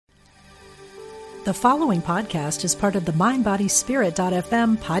The following podcast is part of the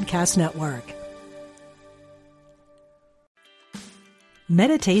MindBodySpirit.fm podcast network.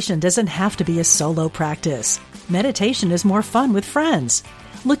 Meditation doesn't have to be a solo practice. Meditation is more fun with friends.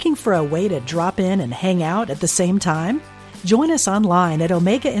 Looking for a way to drop in and hang out at the same time? Join us online at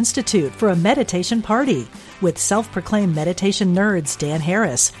Omega Institute for a meditation party with self-proclaimed meditation nerds Dan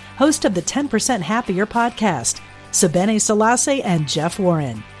Harris, host of the 10% Happier podcast, Sebene Selassie, and Jeff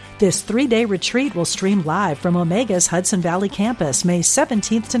Warren. This 3-day retreat will stream live from Omega's Hudson Valley campus May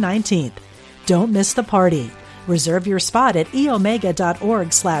 17th to 19th. Don't miss the party. Reserve your spot at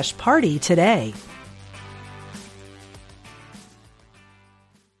eomega.org/party today.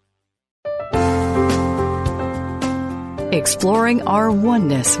 Exploring our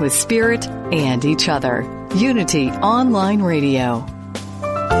oneness with spirit and each other. Unity Online Radio.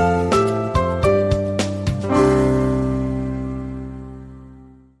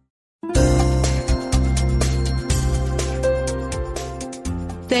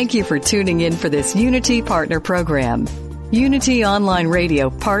 Thank you for tuning in for this Unity Partner Program. Unity Online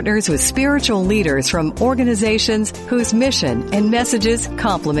Radio partners with spiritual leaders from organizations whose mission and messages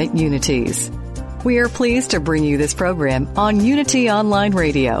complement Unity's. We are pleased to bring you this program on Unity Online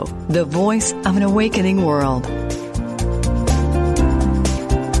Radio, the voice of an awakening world.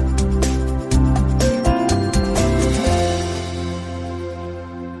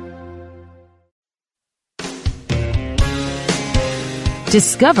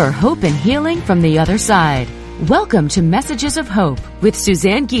 Discover hope and healing from the other side. Welcome to Messages of Hope with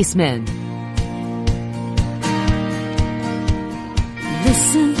Suzanne Giesemann.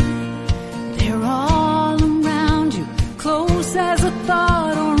 Listen, they're all around you, close as a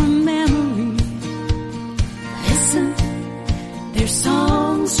thought or a memory. Listen, their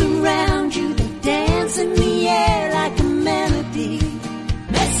songs surround you, they dance in the air like a melody.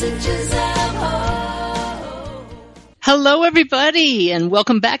 Messages of Hope. Hello, everybody, and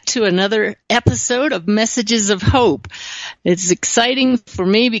welcome back to another episode of Messages of Hope. It's exciting for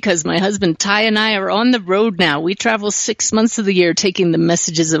me because my husband Ty and I are on the road now. We travel 6 months of the year taking the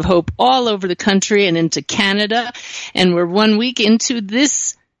Messages of Hope all over the country and into Canada, and we're 1 week into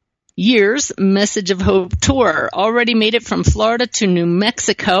this year's Message of Hope tour. Already made it from Florida to New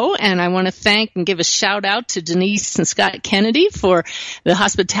Mexico, and I want to thank and give a shout out to Denise and Scott Kennedy for the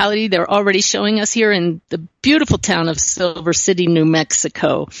hospitality they're already showing us here in the beautiful town of Silver City, New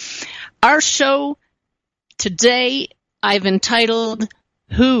Mexico. Our show today I've entitled,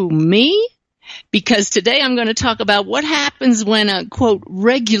 Who, Me? Because today I'm going to talk about what happens when a, quote,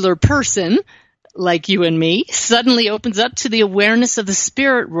 regular person like you and me, suddenly opens up to the awareness of the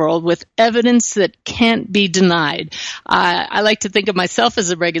spirit world with evidence that can't be denied. I like to think of myself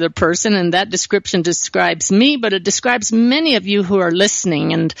as a regular person, and that description describes me, but it describes many of you who are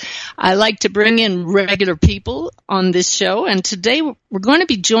listening. And I like to bring in regular people on this show. And today we're going to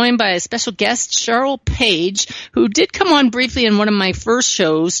be joined by a special guest, Cheryl Page, who did come on briefly in one of my first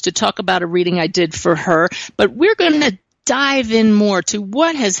shows to talk about a reading I did for her. But we're going to dive in more to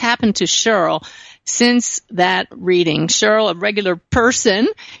what has happened to Cheryl since that reading. Cheryl, a regular person,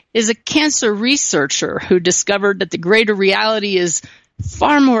 is a cancer researcher who discovered that the greater reality is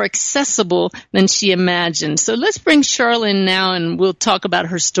far more accessible than she imagined. So let's bring Cheryl in now and we'll talk about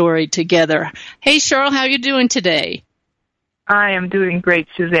her story together. Hey, Cheryl, how are you doing today? I am doing great,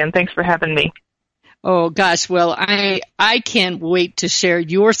 Suzanne. Thanks for having me. Oh, gosh. Well, I can't wait to share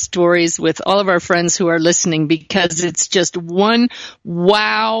your stories with all of our friends who are listening because it's just one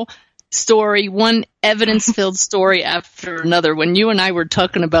wow story, one evidence-filled story after another. When you and I were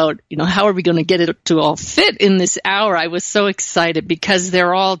talking about, how are we going to get it to all fit in this hour, I was so excited because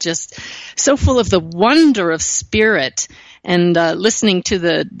they're all just so full of the wonder of spirit. And listening to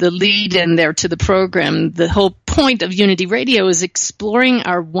the lead in there to the program, the whole point of Unity Radio is exploring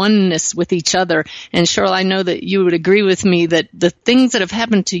our oneness with each other. And Cheryl, I know that you would agree with me that the things that have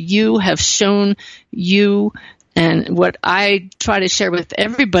happened to you have shown you, and what I try to share with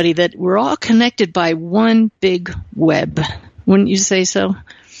everybody, that we're all connected by one big web. Wouldn't you say so?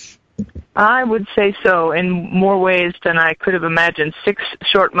 I would say so, in more ways than I could have imagined. 6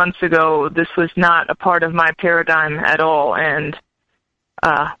 short months ago, this was not a part of my paradigm at all, and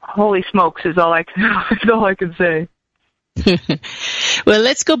holy smokes is all I can say. Well,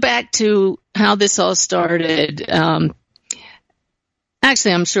 let's go back to how this all started.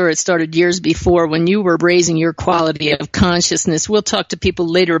 Actually, I'm sure it started years before when you were raising your quality of consciousness. We'll talk to people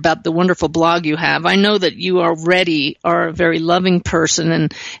later about the wonderful blog you have. I know that you already are a very loving person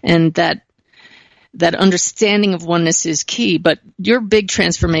and that understanding of oneness is key, but your big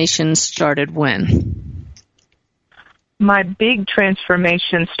transformation started when? My big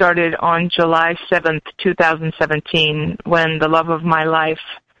transformation started on July 7th, 2017, when the love of my life,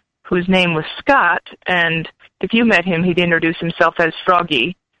 whose name was Scott, and if you met him, he'd introduce himself as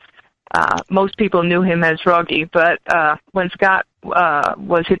Froggy. Most people knew him as Froggy, but when Scott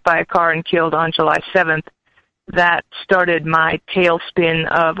was hit by a car and killed on July 7th, that started my tailspin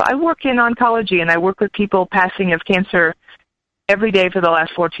of, I work in oncology and I work with people passing of cancer every day for the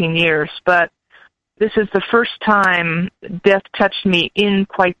last 14 years, but this is the first time death touched me in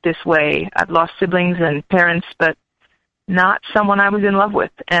quite this way. I've lost siblings and parents, but not someone I was in love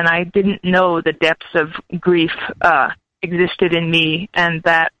with, and I didn't know the depths of grief existed in me, and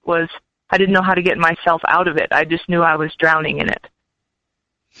I didn't know how to get myself out of it. I just knew I was drowning in it.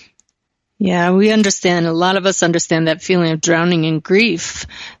 Yeah, we understand. A lot of us understand that feeling of drowning in grief.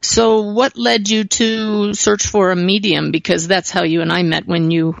 So what led you to search for a medium? Because that's how you and I met when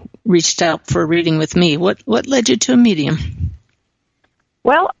you reached out for a reading with me. What led you to a medium?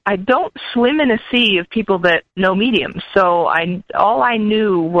 Well, I don't swim in a sea of people that know mediums. So all I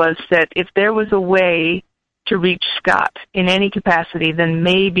knew was that if there was a way to reach Scott in any capacity, then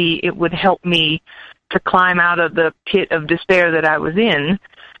maybe it would help me to climb out of the pit of despair that I was in.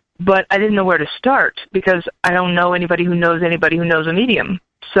 But I didn't know where to start because I don't know anybody who knows a medium.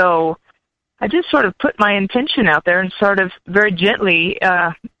 So I just sort of put my intention out there and sort of very gently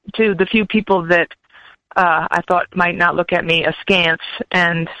to the few people that I thought might not look at me askance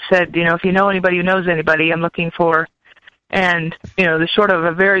and said, if you know anybody who knows anybody, I'm looking for. And, the short of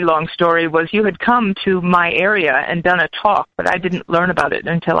a very long story was you had come to my area and done a talk, but I didn't learn about it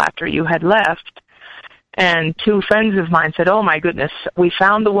until after you had left. And two friends of mine said, "Oh my goodness, we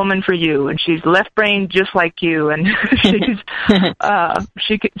found the woman for you, and she's left-brained just like you, and she's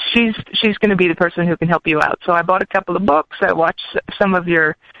going to be the person who can help you out." So I bought a couple of books. I watched some of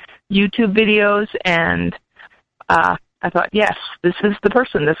your YouTube videos, and I thought, yes, this is the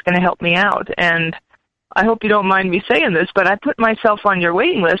person that's going to help me out. And I hope you don't mind me saying this, but I put myself on your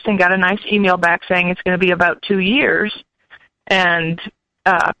waiting list and got a nice email back saying it's going to be about 2 years, and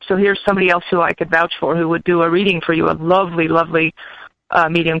so here's somebody else who I could vouch for who would do a reading for you, a lovely, lovely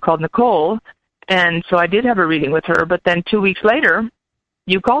medium called Nicole. And so I did have a reading with her, but then 2 weeks later,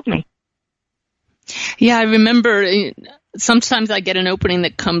 you called me. Yeah, I remember sometimes I get an opening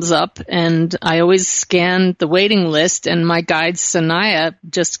that comes up, and I always scan the waiting list, and my guide, Sanaya,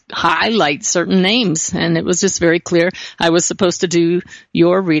 just highlights certain names, and it was just very clear I was supposed to do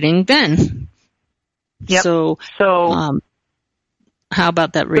your reading then. Yep. So how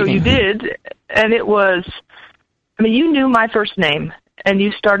about that reading? So you did, and it was, you knew my first name, and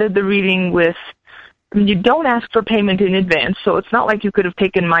you started the reading with, you don't ask for payment in advance, so it's not like you could have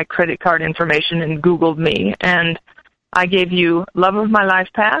taken my credit card information and Googled me. And I gave you love of my life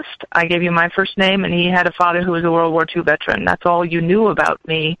past, I gave you my first name, and he had a father who was a World War II veteran. That's all you knew about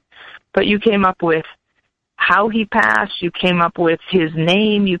me. But you came up with how he passed, you came up with his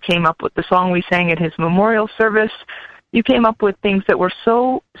name, you came up with the song we sang at his memorial service. You came up with things that were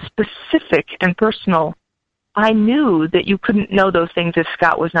so specific and personal. I knew that you couldn't know those things if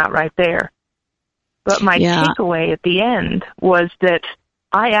Scott was not right there. But my takeaway at the end was that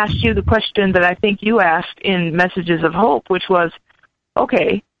I asked you the question that I think you asked in Messages of Hope, which was,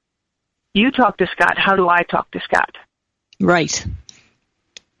 okay, you talk to Scott, how do I talk to Scott? Right.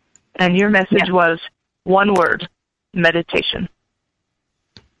 And your message was one word, meditation.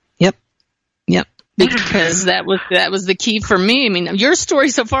 Yep. Because that was the key for me. Your story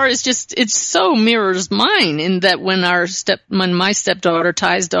so far is just, it so mirrors mine in that when my stepdaughter,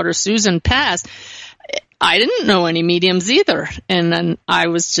 Ty's daughter, Susan, passed, I didn't know any mediums either. And then I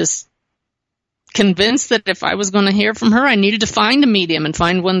was just convinced that if I was going to hear from her, I needed to find a medium and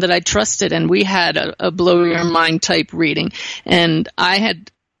find one that I trusted. And we had a blow your mind type reading. And I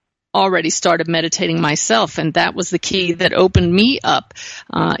had already started meditating myself, and that was the key that opened me up.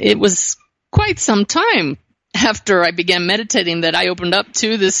 It was quite some time after I began meditating that I opened up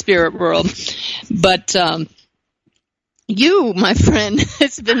to the spirit world. But you, my friend,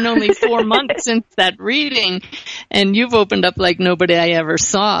 it's been only 4 months since that reading, and you've opened up like nobody I ever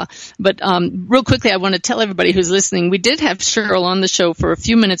saw. But real quickly, I want to tell everybody who's listening, we did have Cheryl on the show for a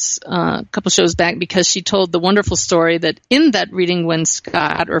few minutes, a couple shows back, because she told the wonderful story that in that reading when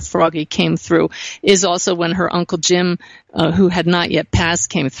Scott or Froggy came through is also when her Uncle Jim, who had not yet passed,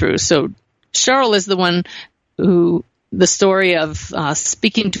 came through. So Cheryl is the one who, the story of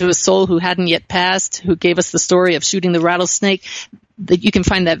speaking to a soul who hadn't yet passed, who gave us the story of shooting the rattlesnake. That you can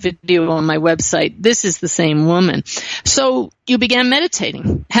find that video on my website. This is the same woman. So you began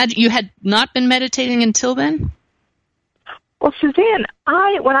meditating. You had not been meditating until then? Well, Suzanne,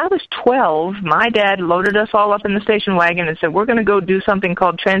 when I was 12, my dad loaded us all up in the station wagon and said, we're going to go do something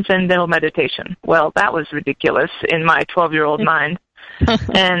called transcendental meditation. Well, that was ridiculous in my 12-year-old mind.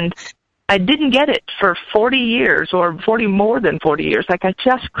 And I didn't get it for 40 years or more than 40 years. Like, I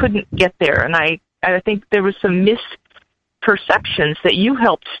just couldn't get there. And I think there was some misperceptions that you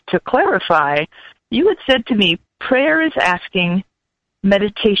helped to clarify. You had said to me, prayer is asking,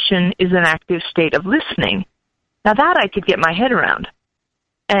 meditation is an active state of listening. Now, that I could get my head around.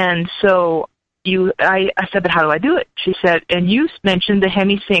 And so I said, but how do I do it? She said, and you mentioned the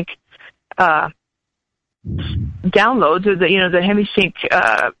HemiSync downloads, or the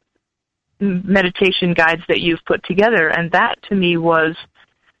HemiSync meditation guides that you've put together. And that, to me, was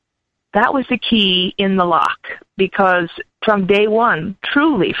the key in the lock, because from day one,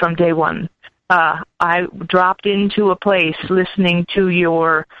 truly from day one, I dropped into a place listening to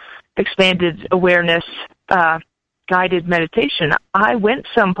your expanded awareness guided meditation. I went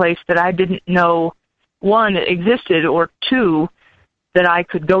someplace that I didn't know, one, existed, or two, that I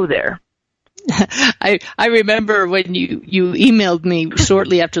could go there. I remember when you emailed me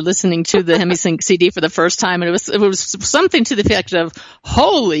shortly after listening to the HemiSync CD for the first time, and it was something to the effect of,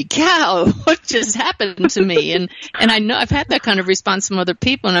 "Holy cow, what just happened to me?" And I know I've had that kind of response from other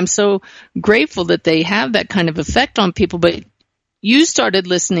people, and I'm so grateful that they have that kind of effect on people. But you started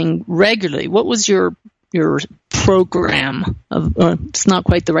listening regularly. What was your program of? It's not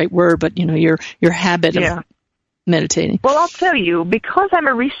quite the right word, but your habit of meditating. Well, I'll tell you, because I'm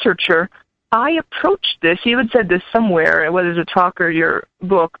a researcher, I approached this. You had said this somewhere, whether it's a talk or your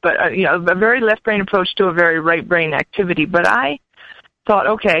book, but a very left brain approach to a very right brain activity. But I thought,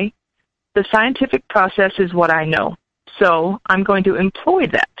 okay, the scientific process is what I know, so I'm going to employ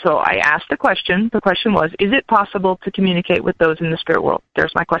that. So I asked the question. The question was, is it possible to communicate with those in the spirit world?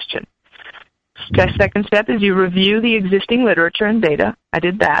 There's my question. The second step is you review the existing literature and data. I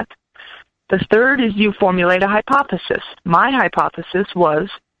did that. The third is you formulate a hypothesis. My hypothesis was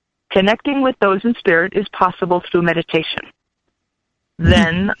connecting with those in spirit is possible through meditation.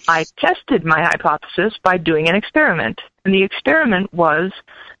 Then I tested my hypothesis by doing an experiment. And the experiment was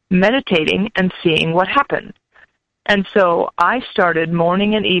meditating and seeing what happened. And so I started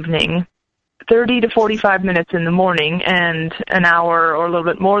morning and evening, 30 to 45 minutes in the morning and an hour or a little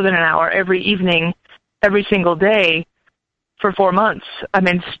bit more than an hour every evening, every single day for 4 months. I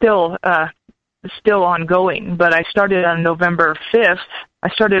mean, still ongoing, but I started on November 5th. I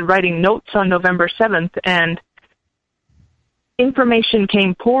started writing notes on November 7th, and information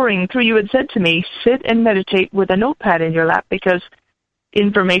came pouring through. You had said to me, sit and meditate with a notepad in your lap, because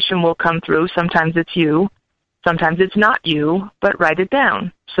information will come through. Sometimes it's you, sometimes it's not you, but write it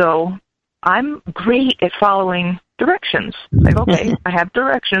down. So I'm great at following directions. Like, okay, I have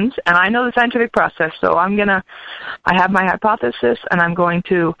directions, and I know the scientific process, so I have my hypothesis, and I'm going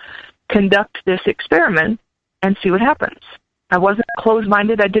to conduct this experiment and see what happens. I wasn't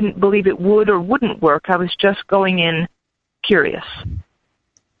closed-minded. I didn't believe it would or wouldn't work. I was just going in curious.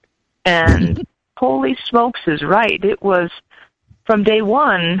 And holy smokes is right. It was, from day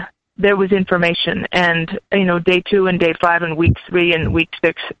one, there was information. And, day 2 and day 5 and week 3 and week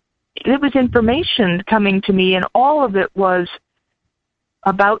 6, there was information coming to me, and all of it was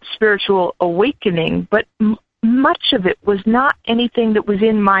about spiritual awakening, but much of it was not anything that was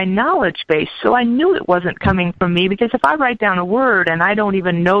in my knowledge base. So I knew it wasn't coming from me, because if I write down a word and I don't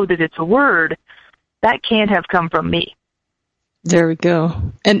even know that it's a word, that can't have come from me. There we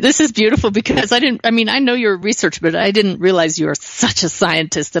go. And this is beautiful, because I know you're a researcher, but I didn't realize you are such a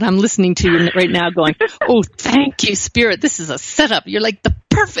scientist, that I'm listening to you right now going, oh, thank you, Spirit. This is a setup. You're like the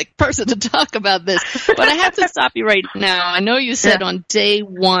perfect person to talk about this. But I have to stop you right now. I know you said on day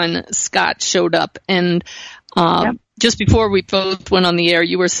 1, Scott showed up, and just before we both went on the air,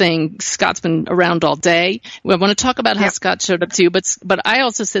 you were saying Scott's been around all day. I want to talk about how Scott showed up to you, but I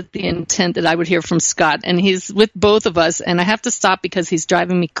also said the intent that I would hear from Scott, and he's with both of us, and I have to stop because he's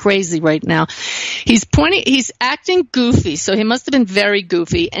driving me crazy right now. He's acting goofy, so he must have been very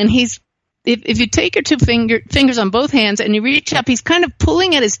goofy, and if you take your 2 fingers on both hands and you reach up, he's kind of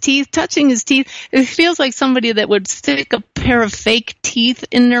pulling at his teeth, touching his teeth. It feels like somebody that would stick a pair of fake teeth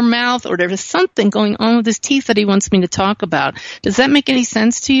in their mouth, or there's something going on with his teeth that he wants me to talk about. Does that make any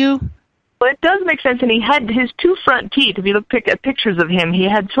sense to you? Well, it does make sense, and he had his 2 front teeth. If you look at pictures of him, he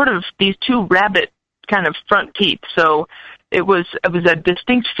had sort of these 2 rabbit kind of front teeth. So it was a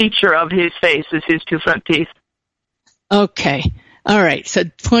distinct feature of his face, is his 2 front teeth. Okay. All right. So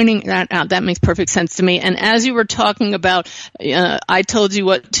pointing that out, that makes perfect sense to me. And as you were talking about, I told you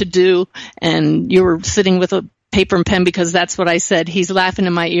what to do, and you were sitting with a paper and pen because that's what I said. He's laughing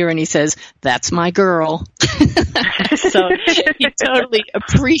in my ear and he says, "That's my girl." So he totally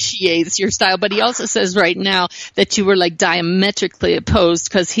appreciates your style. But he also says right now that you were like diametrically opposed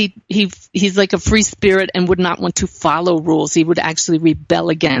because he's like a free spirit and would not want to follow rules. He would actually rebel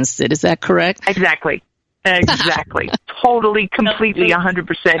against it. Is that correct? Exactly. Totally, completely, 100%.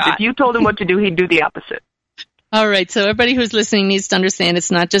 If you told him what to do, he'd do the opposite. All right, so everybody who's listening needs to understand it's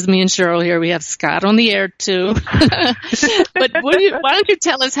not just me and Cheryl here. We have Scott on the air, too. But why don't you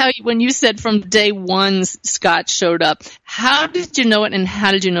tell us how, when you said from day one Scott showed up, how did you know it, and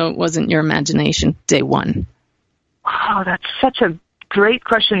how did you know it wasn't your imagination, day one? Oh, that's such a great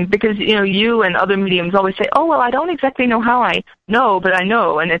question, because, you and other mediums always say, oh, well, I don't exactly know how I know, but I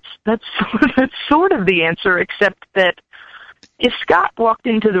know, and that's sort of the answer, except that if Scott walked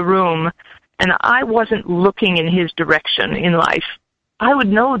into the room and I wasn't looking in his direction in life, I would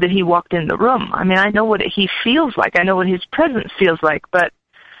know that he walked in the room. I mean, I know what he feels like. I know what his presence feels like. But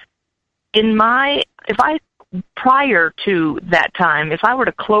prior to that time, if I were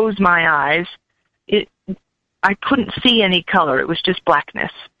to close my eyes, I couldn't see any color. It was just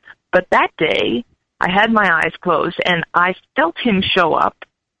blackness. But that day, I had my eyes closed, and I felt him show up,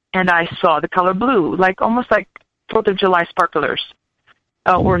 and I saw the color blue, almost like 4th of July sparklers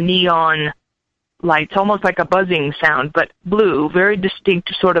or neon lights, almost like a buzzing sound, but blue, very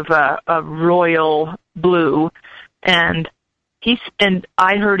distinct, sort of a royal blue. And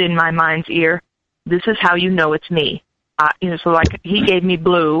I heard in my mind's ear, "This is how you know it's me." He gave me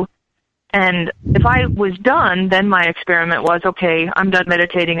blue. And if I was done, then my experiment was, okay, I'm done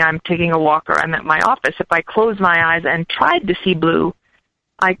meditating, I'm taking a walk, or I'm at my office. If I closed my eyes and tried to see blue,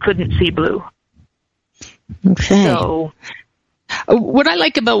 I couldn't see blue. Okay. So what I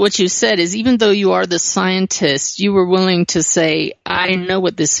like about what you said is, even though you are the scientist, you were willing to say, I know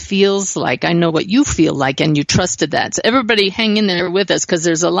what this feels like. I know what you feel like, and you trusted that. So everybody hang in there with us, because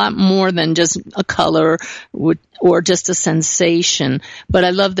there's a lot more than just a color or just a sensation. But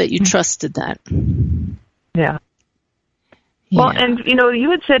I love that you trusted that. Yeah. Well, and,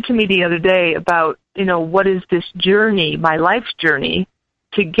 you had said to me the other day about, what is this journey, my life's journey,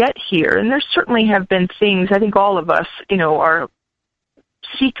 to get here. And there certainly have been things, I think all of us, are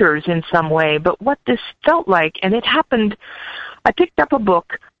seekers in some way, but what this felt like, and it happened, I picked up a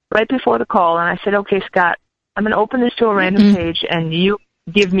book right before the call, and I said, okay, Scott, I'm going to open this to a random page, and you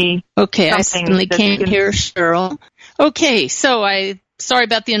give me Okay, I something certainly can't hear Cheryl. Okay, so sorry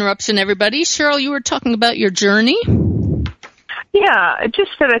about the interruption, everybody. Cheryl, you were talking about your journey? Yeah, it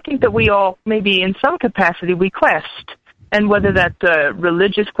just said I think that we all, maybe in some capacity, we quest. And whether that's a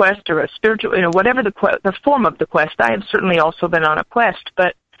religious quest or a spiritual, whatever the form of the quest, I have certainly also been on a quest.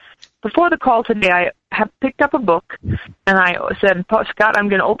 But before the call today, I have picked up a book, and I said, Scott, I'm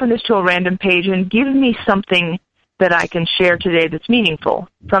going to open this to a random page and give me something that I can share today that's meaningful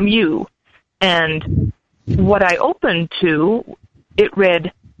from you. And what I opened to, it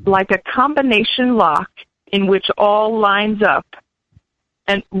read, like a combination lock in which all lines up,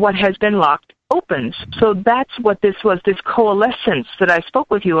 and what has been locked opens. So that's what this was, this coalescence that I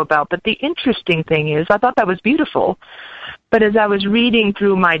spoke with you about. But the interesting thing is, I thought that was beautiful. But as I was reading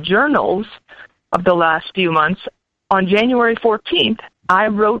through my journals of the last few months, on January 14th, I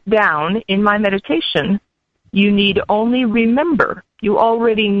wrote down in my meditation, you need only remember. You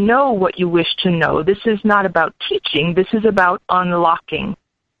already know what you wish to know. This is not about teaching. This is about unlocking.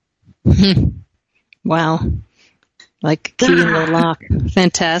 Wow. Like key in the lock.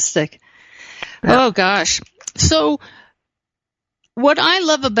 Fantastic. Oh, gosh. So what I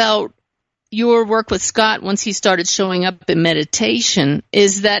love about your work with Scott once he started showing up in meditation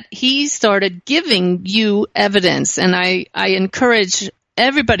is that he started giving you evidence. And I encourage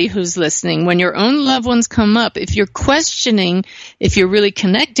everybody who's listening, when your own loved ones come up, if you're questioning, if you're really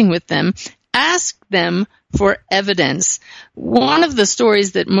connecting with them, ask them for evidence. One of the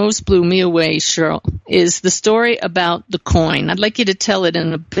stories that most blew me away, Cheryl, is the story about the coin. I'd like you to tell it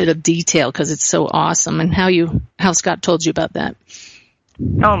in a bit of detail because it's so awesome, and how Scott told you about that.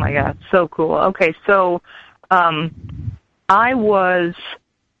 Oh my God, so cool. Okay, so I was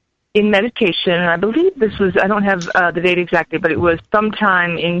in meditation, and I believe this was, I don't have the date exactly, but it was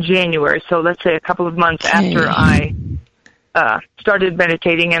sometime in January, so let's say a couple of months after I started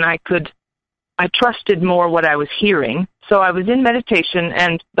meditating, and I trusted more what I was hearing. So I was in meditation,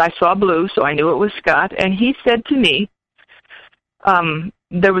 and I saw blue, so I knew it was Scott. And he said to me,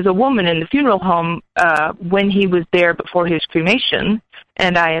 there was a woman in the funeral home when he was there before his cremation,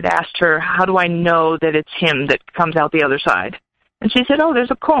 and I had asked her, how do I know that it's him that comes out the other side? And she said, oh,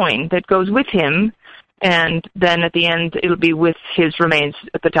 there's a coin that goes with him, and then at the end it'll be with his remains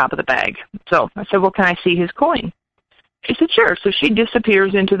at the top of the bag. So I said, well, can I see his coin? She said, sure. So she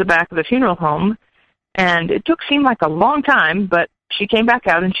disappears into the back of the funeral home, and it seemed like a long time, but she came back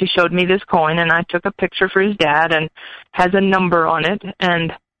out and she showed me this coin, and I took a picture for his dad and has a number on it,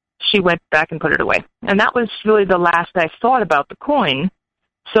 and she went back and put it away. And that was really the last I thought about the coin.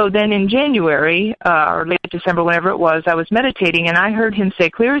 So then in January, or late December, whenever it was, I was meditating, and I heard him say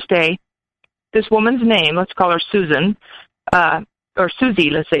clear as day, this woman's name, let's call her Susan, or Susie,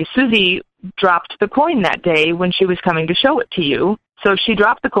 let's say. Susie dropped the coin that day when she was coming to show it to you. So she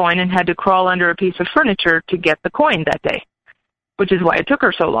dropped the coin and had to crawl under a piece of furniture to get the coin that day, which is why it took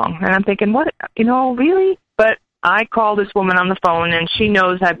her so long. And I'm thinking, what, really? But I called this woman on the phone, and she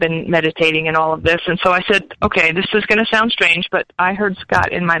knows I've been meditating and all of this. And so I said, okay, this is going to sound strange, but I heard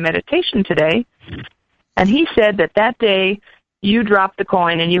Scott in my meditation today, and he said that day you dropped the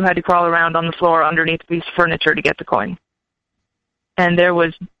coin and you had to crawl around on the floor underneath a piece of furniture to get the coin. And there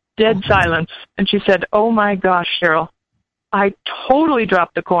was dead silence. And she said, oh, my gosh, Cheryl, I totally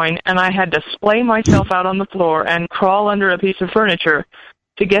dropped the coin, and I had to splay myself out on the floor and crawl under a piece of furniture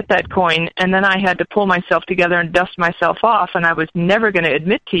to get that coin, and then I had to pull myself together and dust myself off, and I was never going to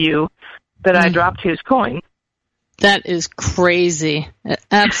admit to you that I dropped his coin. That is crazy.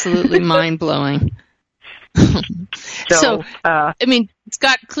 Absolutely mind-blowing. So,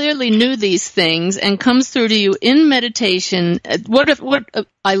 Scott clearly knew these things and comes through to you in meditation. What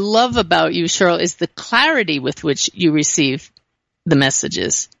I love about you, Cheryl, is the clarity with which you receive the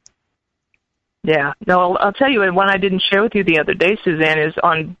messages. Yeah. No, I'll tell you, and one I didn't share with you the other day, Suzanne, is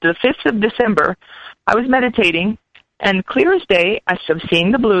on the 5th of December, I was meditating, and clear as day, I was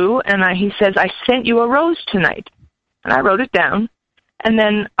seeing the blue, and he says, I sent you a rose tonight. And I wrote it down. And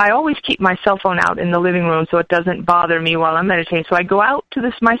then I always keep my cell phone out in the living room so it doesn't bother me while I'm meditating. So I go out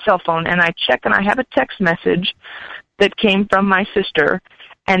to my cell phone, and I check, and I have a text message that came from my sister,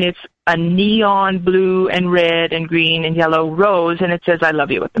 and it's a neon blue and red and green and yellow rose, and it says, I love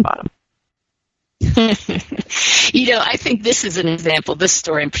you at the bottom. I think this is an example, this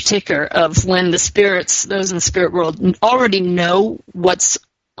story in particular, of when the spirits, those in the spirit world, already know what's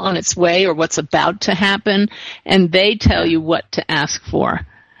on its way or what's about to happen, and they tell you what to ask for.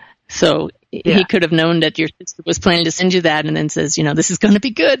 So he could have known that your sister was planning to send you that, and then says, this is going to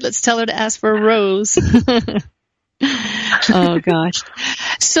be good. Let's tell her to ask for a rose. Oh, gosh.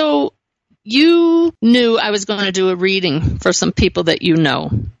 So you knew I was going to do a reading for some people that you know,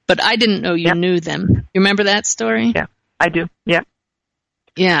 but I didn't know you knew them. You remember that story? Yeah, I do. Yeah.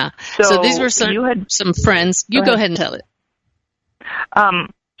 Yeah. So these were some friends. You go ahead and tell it.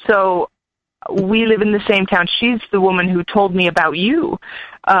 So we live in the same town. She's the woman who told me about you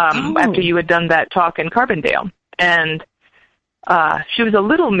after you had done that talk in Carbondale. And she was a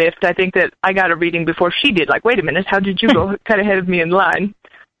little miffed, I think, that I got a reading before she did. Like, wait a minute, how did you go kind of ahead of me in line?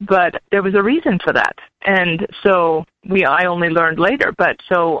 But there was a reason for that. And so I only learned later. But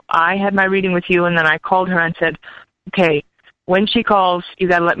so I had my reading with you, and then I called her and said, okay, when she calls, you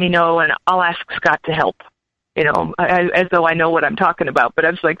got to let me know, and I'll ask Scott to help. As though I know what I'm talking about. But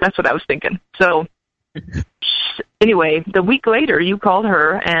I was like, that's what I was thinking. So anyway, the week later, you called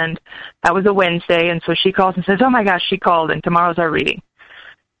her, and that was a Wednesday. And so she calls and says, oh, my gosh, she called, and tomorrow's our reading.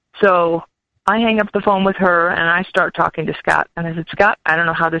 So I hang up the phone with her, and I start talking to Scott. And I said, Scott, I don't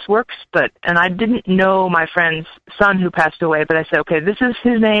know how this works, and I didn't know my friend's son who passed away, but I said, okay, this is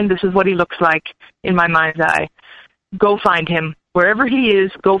his name. This is what he looks like in my mind's eye. Go find him. Wherever he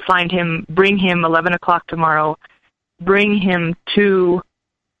is, go find him. Bring him 11 o'clock tomorrow. Bring him to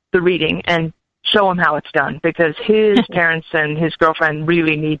the reading and show him how it's done, because his parents and his girlfriend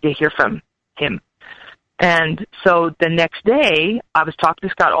really need to hear from him. And so the next day, I was talking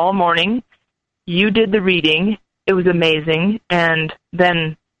to Scott all morning. You did the reading. It was amazing. And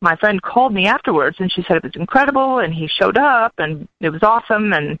then my friend called me afterwards, and she said it was incredible, and he showed up, and it was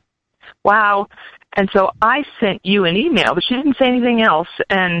awesome, and wow. And so I sent you an email, but she didn't say anything else,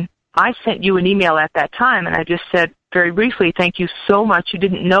 and I sent you an email at that time, and I just said very briefly, thank you so much. You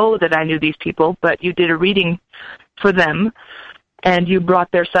didn't know that I knew these people, but you did a reading for them, and you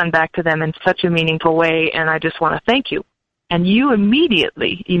brought their son back to them in such a meaningful way, and I just want to thank you. And you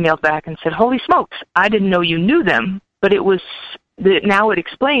immediately emailed back and said, holy smokes, I didn't know you knew them, but now it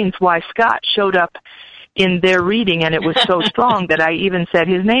explains why Scott showed up in their reading, and it was so strong that I even said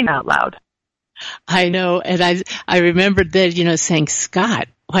his name out loud. I know, and I remembered that, saying, Scott,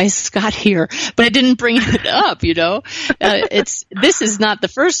 why is Scott here? But I didn't bring it up, This is not the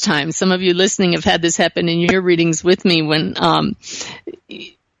first time. Some of you listening have had this happen in your readings with me when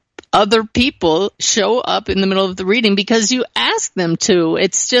other people show up in the middle of the reading because you ask them to.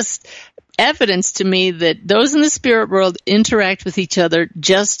 It's just evidence to me that those in the spirit world interact with each other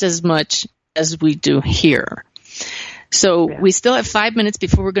just as much as we do here. So we still have 5 minutes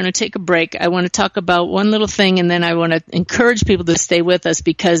before we're going to take a break. I want to talk about one little thing, and then I want to encourage people to stay with us,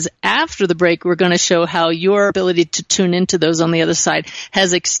 because after the break, we're going to show how your ability to tune into those on the other side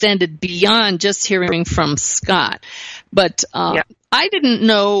has extended beyond just hearing from Scott. But I didn't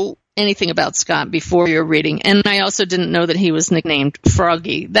know anything about Scott before your reading, and I also didn't know that he was nicknamed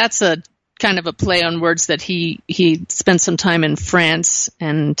Froggy. That's a kind of a play on words that he spent some time in France,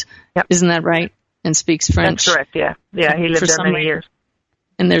 and isn't that right? And speaks French. That's correct, yeah. Yeah, he lived there many years.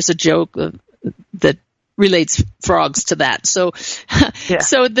 And there's a joke that relates frogs to that. So,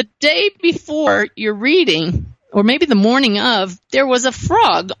 so the day before your reading, or maybe the morning of, there was a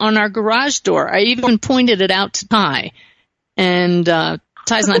frog on our garage door. I even pointed it out to Ty. And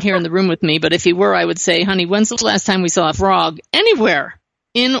Ty's not here in the room with me, but if he were, I would say, honey, when's the last time we saw a frog anywhere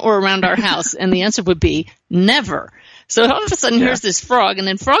in or around our house? And the answer would be never. So all of a sudden, here's this frog, and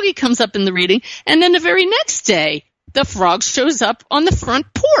then Froggy comes up in the reading, and then the very next day, the frog shows up on the front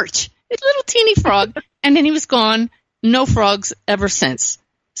porch. It's a little teeny frog, and then he was gone. No frogs ever since.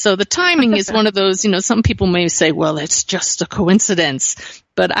 So the timing is one of those, some people may say, well, it's just a coincidence,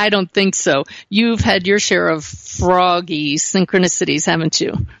 but I don't think so. You've had your share of froggy synchronicities, haven't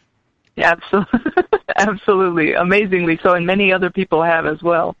you? Yeah, absolutely. Amazingly so, and many other people have as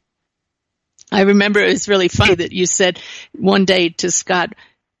well. I remember it was really funny that you said one day to Scott,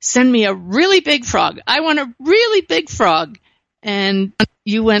 send me a really big frog. I want a really big frog. And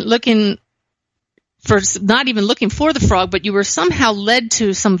you went looking for, not even looking for the frog, but you were somehow led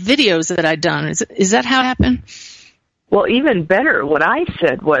to some videos that I'd done. Is that how it happened? Well, even better, what I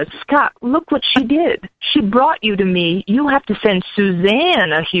said was, Scott, look what she did. She brought you to me. You have to send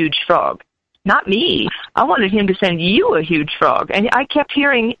Suzanne a huge frog. Not me. I wanted him to send you a huge frog. And I kept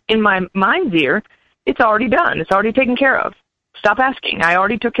hearing in my mind's ear, it's already done. It's already taken care of. Stop asking. I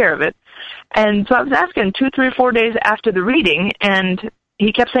already took care of it. And so I was asking 2, 3, 4 days after the reading, and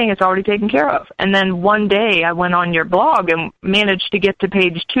he kept saying it's already taken care of. And then one day I went on your blog and managed to get to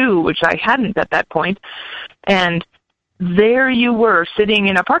page 2, which I hadn't at that point. And there you were, sitting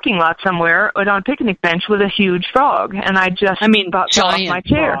in a parking lot somewhere on a picnic bench with a huge frog. And I just about fell off my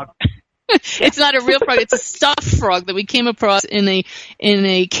chair. Frog. It's not a real frog. It's a stuffed frog that we came across in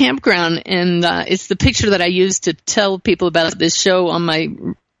a campground, and it's the picture that I use to tell people about this show on my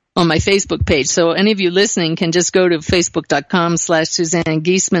Facebook page. So any of you listening can just go to facebook.com/Suzanne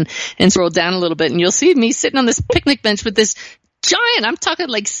Giesemann and scroll down a little bit, and you'll see me sitting on this picnic bench with this giant, I'm talking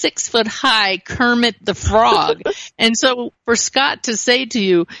like 6 foot high Kermit the Frog. And so for Scott to say to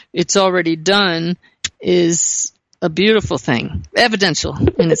you, it's already done, is a beautiful thing, evidential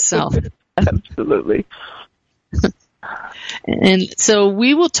in itself. Absolutely. And so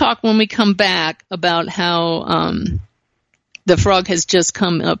we will talk when we come back about how the frog has just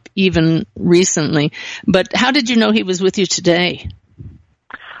come up even recently. But how did you know he was with you today?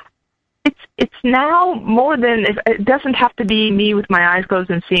 It's now more than, it doesn't have to be me with my eyes closed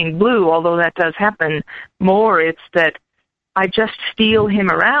and seeing blue, although that does happen more. It's that I just feel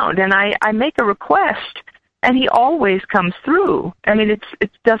him around, and I make a request, and he always comes through. I mean,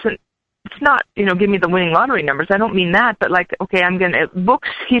 it's not, give me the winning lottery numbers. I don't mean that, but like, okay, books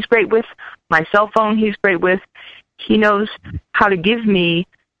he's great with, my cell phone he's great with. He knows how to give me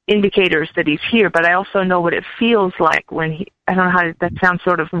indicators that he's here, but I also know what it feels like when I don't know that sounds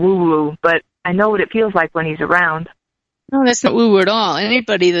sort of woo-woo, but I know what it feels like when he's around. No, that's not woo-woo at all.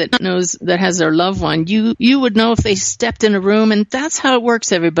 Anybody that knows, that has their loved one, you would know if they stepped in a room, and that's how it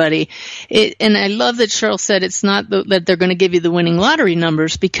works, everybody. And I love that Cheryl said it's not that they're going to give you the winning lottery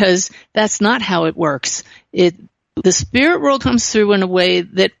numbers, because that's not how it works. The spirit world comes through in a way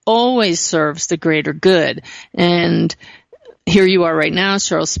that always serves the greater good. And here you are right now,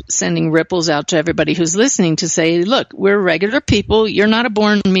 Cheryl's sending ripples out to everybody who's listening to say, look, we're regular people. You're not a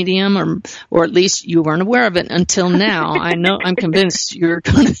born medium, or at least you weren't aware of it until now. I'm convinced you're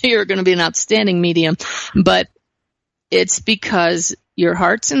going to be an outstanding medium, but it's because your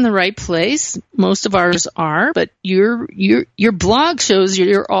heart's in the right place. Most of ours are, but your blog shows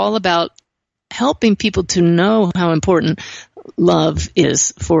you're all about helping people to know how important love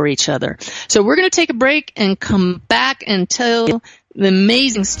is for each other. So we're going to take a break and come back and tell the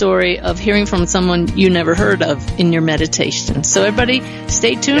amazing story of hearing from someone you never heard of in your meditation. So everybody,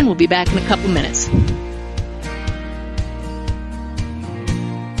 stay tuned. We'll be back in a couple minutes.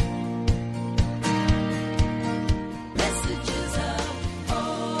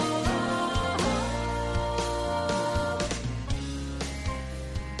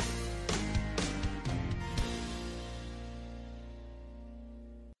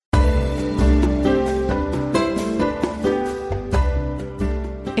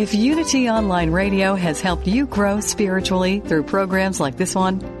 If Unity Online Radio has helped you grow spiritually through programs like this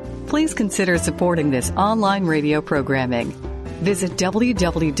one, please consider supporting this online radio programming. Visit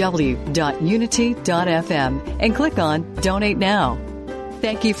www.unity.fm and click on Donate Now.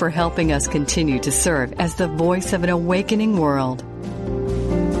 Thank you for helping us continue to serve as the voice of an awakening world.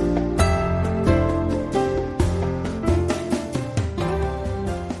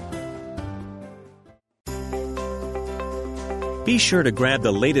 Be sure to grab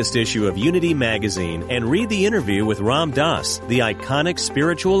the latest issue of Unity Magazine and read the interview with Ram Dass, the iconic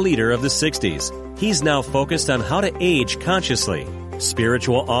spiritual leader of the 60s. He's now focused on how to age consciously.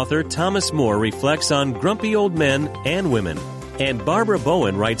 Spiritual author Thomas Moore reflects on grumpy old men and women. And Barbara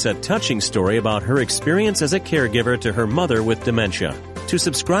Bowen writes a touching story about her experience as a caregiver to her mother with dementia. To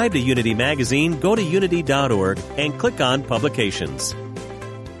subscribe to Unity Magazine, go to unity.org and click on Publications.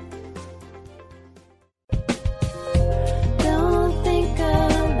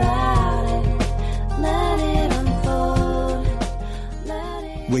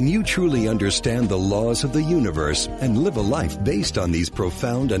 When you truly understand the laws of the universe and live a life based on these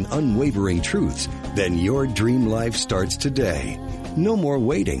profound and unwavering truths, then your dream life starts today. No more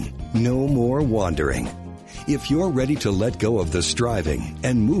waiting, no more wandering. If you're ready to let go of the striving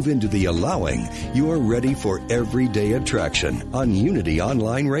and move into the allowing, you're ready for Everyday Attraction on Unity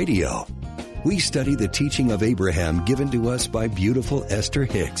Online Radio. We study the teaching of Abraham given to us by beautiful Esther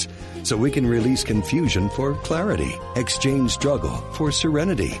Hicks, so we can release confusion for clarity, exchange struggle for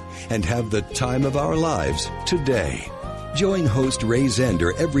serenity, and have the time of our lives today. Join host Ray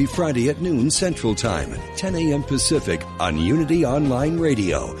Zander every Friday at noon Central Time, 10 a.m. Pacific on Unity Online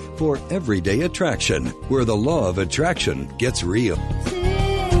Radio for Everyday Attraction, where the law of attraction gets real.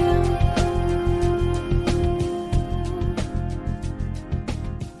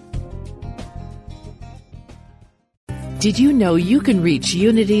 Did you know you can reach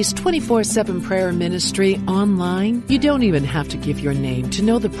Unity's 24/7 prayer ministry online? You don't even have to give your name to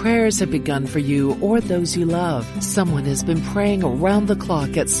know the prayers have begun for you or those you love. Someone has been praying around the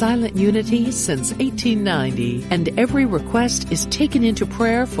clock at Silent Unity since 1890, and every request is taken into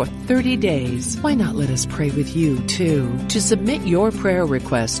prayer for 30 days. Why not let us pray with you, too? To submit your prayer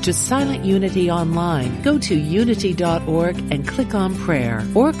request to Silent Unity Online, go to unity.org and click on prayer,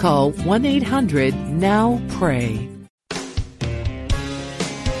 or call 1-800-NOW-PRAY.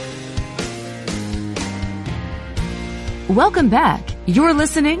 Welcome back. You're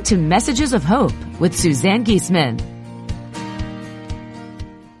listening to Messages of Hope with Suzanne Giesemann.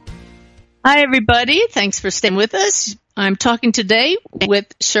 Hi, everybody. Thanks for staying with us. I'm talking today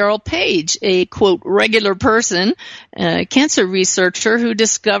with Cheryl Page, a, quote, regular person, a cancer researcher who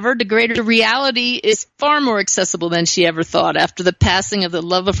discovered the greater reality is far more accessible than she ever thought after the passing of the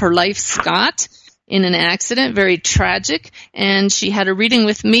love of her life, Scott, in an accident, very tragic. And she had a reading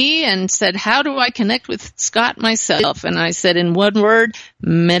with me and said, how do I connect with Scott myself? And I said, in one word,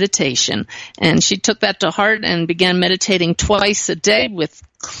 meditation. And she took that to heart and began meditating twice a day with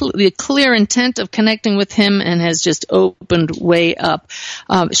the clear intent of connecting with him, and has just opened way up.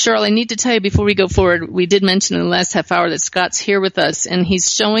 Cheryl, I need to tell you before we go forward, we did mention in the last half hour that Scott's here with us, and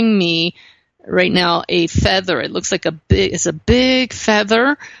he's showing me right now a feather. It looks like it's a big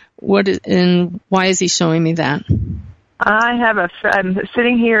feather. And why is he showing me that? I'm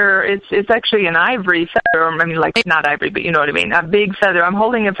sitting here, it's actually an ivory feather, I mean, like, not ivory, but you know what I mean, a big feather. I'm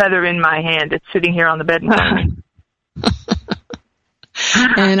holding a feather in my hand. It's sitting here on the bed.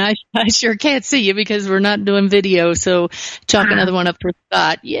 And I sure can't see you because we're not doing video, so chalk another one up for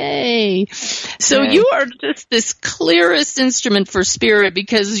Scott. Yay! So you are just this clearest instrument for spirit,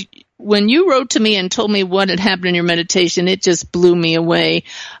 because when you wrote to me and told me what had happened in your meditation, it just blew me away.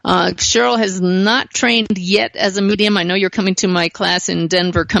 Cheryl has not trained yet as a medium. I know you're coming to my class in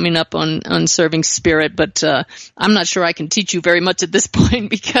Denver coming up on serving spirit, but I'm not sure I can teach you very much at this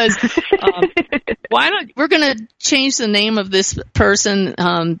point, because we're going to change the name of this person.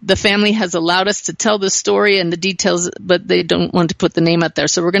 The family has allowed us to tell the story and the details, but they don't want to put the name out there.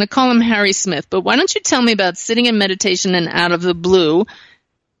 So we're going to call him Harry Smith. But why don't you tell me about sitting in meditation and out of the blue,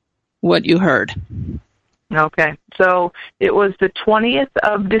 what you heard? Okay, so it was the 20th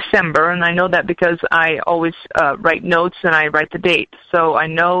of December, and I know that because I always write notes and I write the date. So I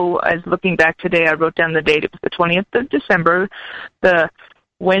know, as looking back today, I wrote down the date. It was the 20th of December, the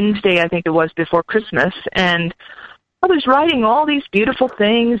Wednesday, I think it was, before Christmas, and I was writing all these beautiful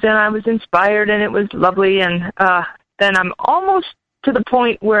things, and I was inspired, and it was lovely, and then I'm almost to the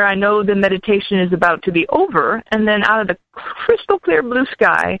point where I know the meditation is about to be over, and then out of the crystal clear blue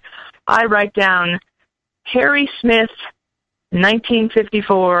sky, I write down Harry Smith,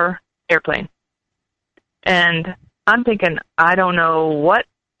 1954 airplane. And I'm thinking, I don't know what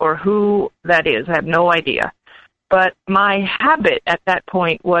or who that is. I have no idea. But my habit at that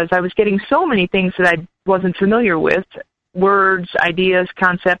point was I was getting so many things that I wasn't familiar with, words, ideas,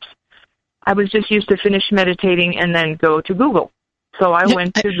 concepts. I was just used to finish meditating and then go to Google. So I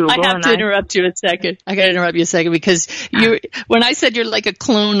went to Google. I have to interrupt you a second. I got to interrupt you a second because when I said you're like a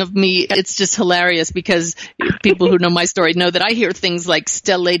clone of me, it's just hilarious because people who know my story know that I hear things like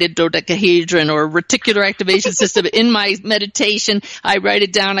stellated dodecahedron or reticular activation system in my meditation. I write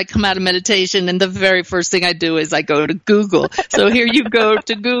it down. I come out of meditation, and the very first thing I do is I go to Google. So here you go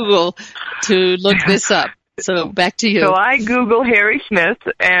to Google to look this up. So back to you. So I Google Harry Smith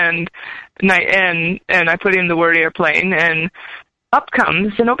and I put in the word airplane, and up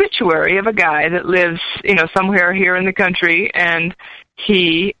comes an obituary of a guy that lives, somewhere here in the country, and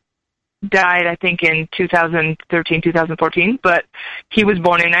he died, I think, in 2013, 2014, but he was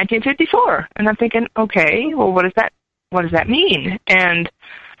born in 1954. And I'm thinking, okay, well, what does that mean? And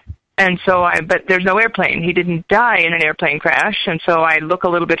so but there's no airplane. He didn't die in an airplane crash. And so I look a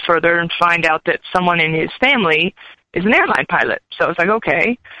little bit further and find out that someone in his family is an airline pilot. So it's like,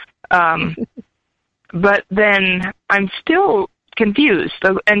 okay. But then I'm still confused.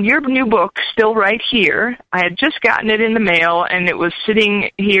 So, and your new book, still right here. I had just gotten it in the mail, and it was sitting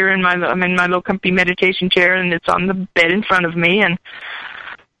here I'm in my little comfy meditation chair, and it's on the bed in front of me. And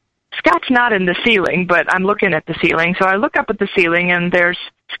Scott's not in the ceiling, but I'm looking at the ceiling. So I look up at the ceiling, and there's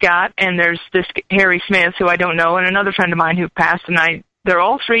Scott, and there's this Harry Smith, who I don't know, and another friend of mine who passed, and they're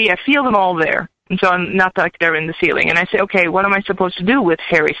all three. I feel them all there. And so I'm not like they're in the ceiling. And I say, okay, what am I supposed to do with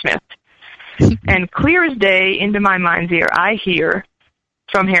Harry Smith? And clear as day, into my mind's ear, I hear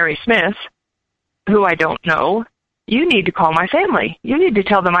from Harry Smith, who I don't know, you need to call my family. You need to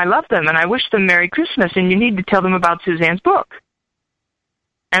tell them I love them and I wish them Merry Christmas, and you need to tell them about Suzanne's book.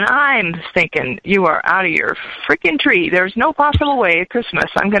 And I'm thinking, you are out of your freaking tree. There's no possible way at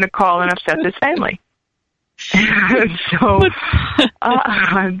Christmas I'm going to call and upset this family. So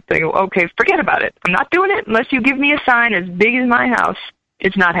I'm thinking, okay, forget about it. I'm not doing it unless you give me a sign as big as my house.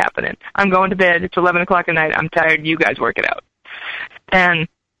 It's not happening. I'm going to bed. It's 11 o'clock at night. I'm tired. You guys work it out. And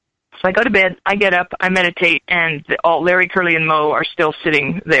so I go to bed. I get up. I meditate. And all Larry, Curly, and Mo are still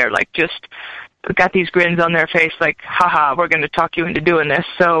sitting there, like just got these grins on their face, like, haha, we're going to talk you into doing this.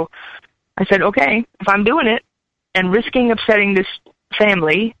 So I said, okay, if I'm doing it and risking upsetting this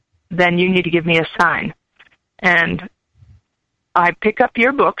family, then you need to give me a sign. And I pick up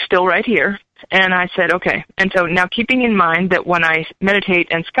your book, still right here, and I said, okay. And so now keeping in mind that when I meditate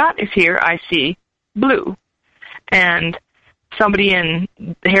and Scott is here, I see blue. And somebody in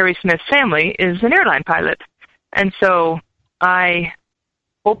Harry Smith's family is an airline pilot. And so I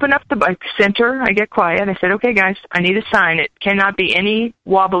open up the center, I get quiet, I said, okay, guys, I need a sign. It cannot be any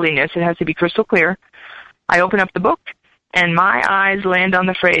wobbliness. It has to be crystal clear. I open up the book, and my eyes land on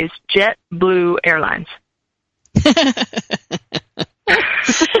the phrase, JetBlue Airlines.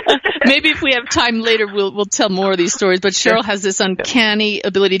 Maybe if we have time later, we'll tell more of these stories. But Cheryl has this uncanny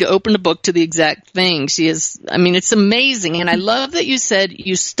ability to open a book to the exact thing. It's amazing. And I love that you said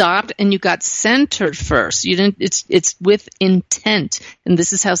you stopped and you got centered first. You didn't. It's with intent, and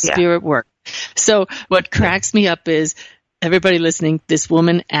this is how spirit works. So what cracks me up is everybody listening. This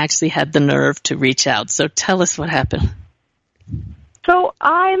woman actually had the nerve to reach out. So tell us what happened. So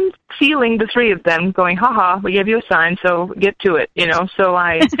I'm feeling the three of them going, haha, we gave you a sign, so get to it, So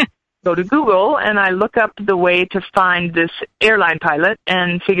I go to Google and I look up the way to find this airline pilot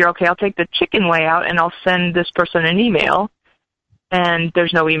and figure, okay, I'll take the chicken way out and I'll send this person an email. And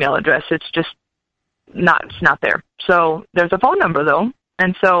there's no email address. It's not there. So there's a phone number, though.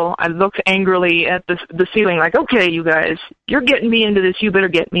 And so I look angrily at the ceiling like, okay, you guys, you're getting me into this. You better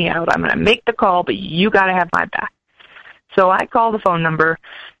get me out. I'm going to make the call, but you got to have my back. So I call the phone number,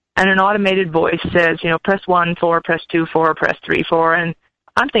 and an automated voice says, press 1 for, press 2 for, press 3 for, and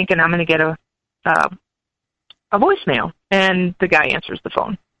I'm thinking I'm going to get a voicemail, and the guy answers the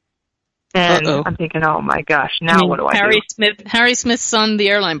phone. And I'm thinking, oh, my gosh, now what do I do? Harry Smith's son, the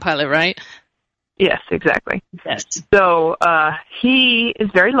airline pilot, right? Yes, exactly. Yes. So he is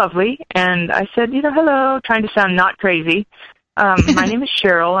very lovely, and I said, hello, trying to sound not crazy. My name is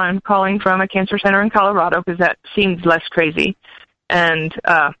Cheryl. I'm calling from a cancer center in Colorado because that seems less crazy. And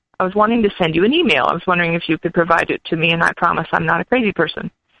I was wanting to send you an email. I was wondering if you could provide it to me, and I promise I'm not a crazy person.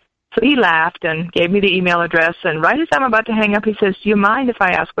 So he laughed and gave me the email address, and right as I'm about to hang up, he says, do you mind if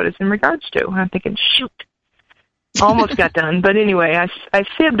I ask what it's in regards to? And I'm thinking, shoot. Almost got done. But anyway, I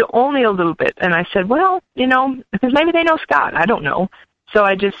fibbed only a little bit, and I said, well, because maybe they know Scott. I don't know. So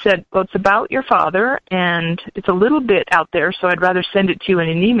I just said, well, it's about your father, and it's a little bit out there, so I'd rather send it to you in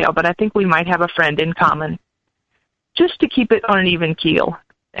an email, but I think we might have a friend in common, just to keep it on an even keel.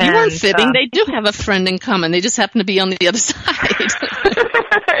 You weren't fibbing. They do have a friend in common. They just happen to be on the other side.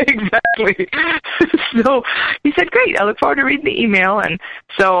 Exactly. So he said, great, I look forward to reading the email. And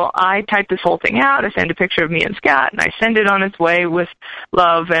so I typed this whole thing out. I send a picture of me and Scott, and I send it on its way with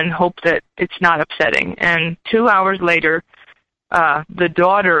love and hope that it's not upsetting. And 2 hours later, the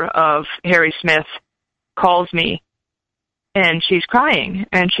daughter of Harry Smith calls me, and she's crying.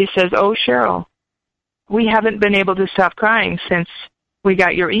 And she says, oh, Cheryl, we haven't been able to stop crying since we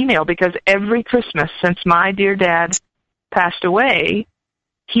got your email, because every Christmas since my dear dad passed away,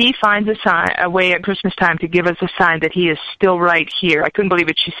 he finds a way at Christmas time to give us a sign that he is still right here. I couldn't believe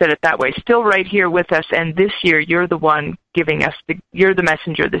it. She said it that way. Still right here with us. And this year, you're the one giving us, you're the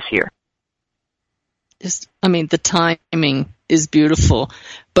messenger this year. The timing is beautiful,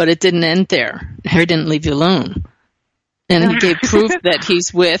 but it didn't end there. Harry didn't leave you alone. And he gave proof that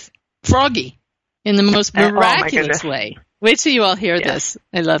he's with Froggy in the most miraculous way. Wait till you all hear this.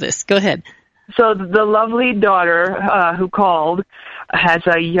 I love this. Go ahead. So the lovely daughter who called has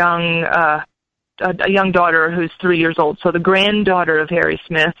a young daughter who's 3 years old, so the granddaughter of Harry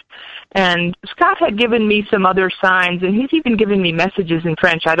Smith. And Scott had given me some other signs, and he's even given me messages in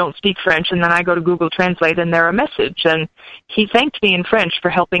French. I don't speak French, and then I go to Google Translate, and they're a message. And he thanked me in French for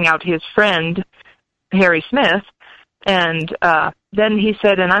helping out his friend, Harry Smith. And then he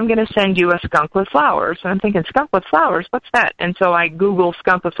said, and I'm going to send you a skunk with flowers. And I'm thinking, skunk with flowers? What's that? And so I Google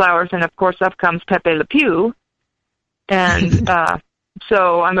skunk with flowers, and of course up comes Pepe Le Pew. And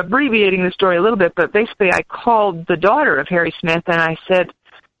so I'm abbreviating the story a little bit, but basically I called the daughter of Harry Smith, and I said,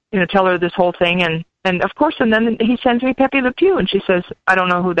 tell her this whole thing. And of course, and then he sends me Pepe Le Pew, and she says, I don't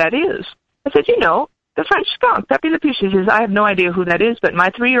know who that is. I said, the French skunk, Pepe Le Pew. She says, I have no idea who that is, but my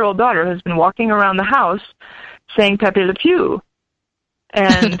 3-year-old daughter has been walking around the house saying Pepe Le Pew.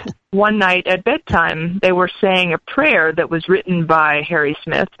 And one night at bedtime, they were saying a prayer that was written by Harry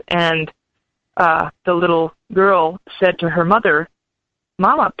Smith, and the little girl said to her mother,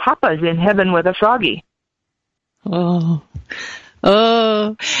 Mama, Papa's in heaven with a froggy. Oh,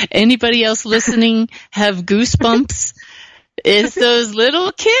 anybody else listening have goosebumps? It's those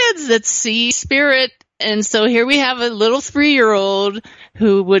little kids that see spirit. And so here we have a little 3-year-old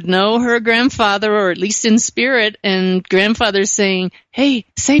who would know her grandfather, or at least in spirit, and grandfather's saying, hey,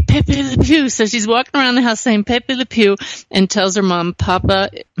 say Pepe Le Pew. So she's walking around the house saying Pepe Le Pew, and tells her mom, Papa,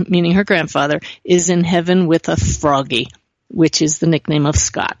 meaning her grandfather, is in heaven with a froggy, which is the nickname of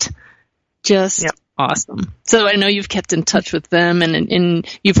Scott. Just awesome. So I know you've kept in touch with them, and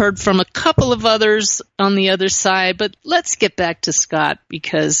you've heard from a couple of others on the other side, but let's get back to Scott,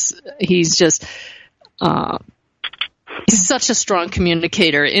 because he's just... he's such a strong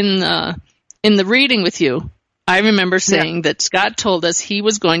communicator. In the reading with you, I remember saying that Scott told us he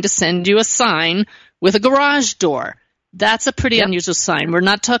was going to send you a sign with a garage door. That's a pretty unusual sign. We're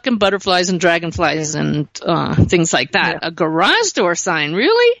not talking butterflies and dragonflies and things like that. A garage door sign,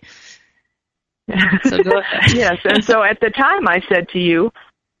 really? So go ahead. Yes, and so at the time I said to you,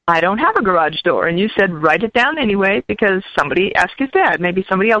 I don't have a garage door. And you said, write it down anyway, because somebody asked his dad. Maybe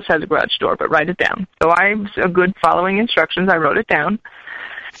somebody else has a garage door, but write it down. So I was a good following instructions. I wrote it down.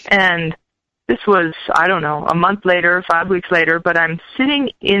 And this was, I don't know, a month later, 5 weeks later, but I'm sitting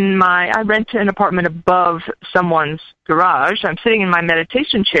I rent an apartment above someone's garage. I'm sitting in my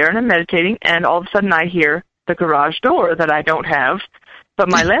meditation chair, and I'm meditating, and all of a sudden I hear the garage door that I don't have, but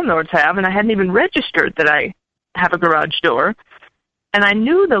my landlords have, and I hadn't even registered that I have a garage door. And I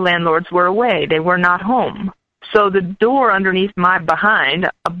knew the landlords were away. They were not home. So the door underneath my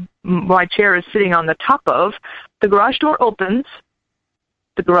chair is sitting on the top of, the garage door opens,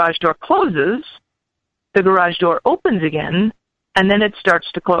 the garage door closes, the garage door opens again, and then it starts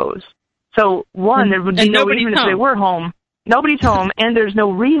to close. So, there would be no reason if they were home. Nobody's home, and there's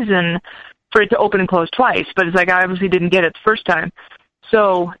no reason for it to open and close twice. But it's like I obviously didn't get it the first time.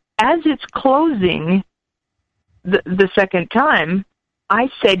 So as it's closing the second time, I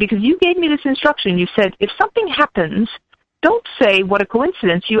say, because you gave me this instruction, you said, if something happens, don't say what a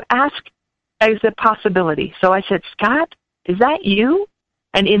coincidence. You ask as a possibility. So I said, Scott, is that you?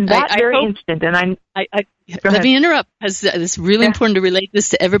 And in that instant, and let me interrupt, because it's really important to relate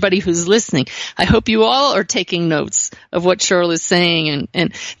this to everybody who's listening. I hope you all are taking notes of what Cheryl is saying,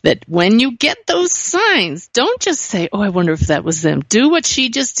 and that when you get those signs, don't just say, oh, I wonder if that was them. Do what she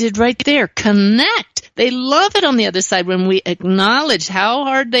just did right there. Connect. They love it on the other side when we acknowledge how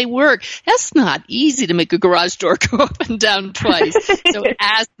hard they work. That's not easy to make a garage door go up and down twice. So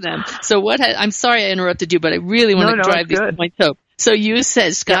ask them. So I'm sorry I interrupted you, but I really want to drive these points home. So you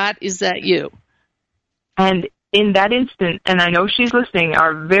said, Scott, is that you? And in that instant, and I know she's listening,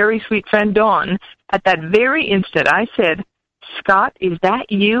 our very sweet friend Dawn, at that very instant, I said, Scott, is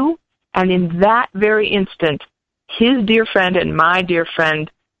that you? And in that very instant, his dear friend and my dear friend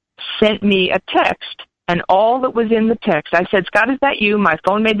sent me a text, and all that was in the text, I said, Scott, is that you? My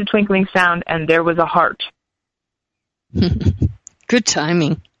phone made the twinkling sound, and there was a heart. Good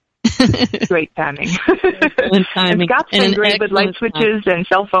timing. Great timing. Excellent timing. And Scott's been great with light switches and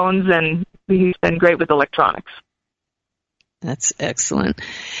cell phones, and he's been great with electronics. That's excellent.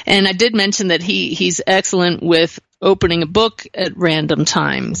 And I did mention that he's excellent with opening a book at random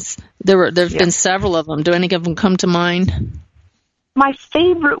times. There've been several of them. Do any of them come to mind? My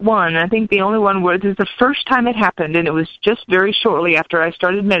favorite one, I think the only one was the first time it happened, and it was just very shortly after I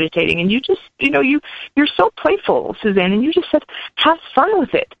started meditating. And you just, you're so playful, Suzanne, and you just said, have fun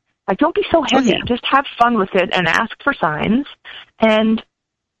with it. Like, don't be so heavy. Just have fun with it and ask for signs and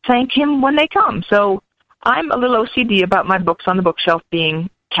thank him when they come. So I'm a little OCD about my books on the bookshelf being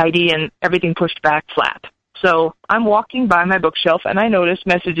tidy and everything pushed back flat. So I'm walking by my bookshelf, and I notice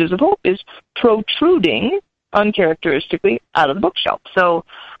Messages of Hope is protruding uncharacteristically out of the bookshelf. So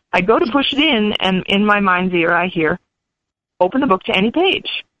I go to push it in, and in my mind's ear I hear, open the book to any page.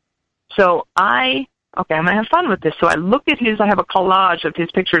 So I'm going to have fun with this. So I look at I have a collage of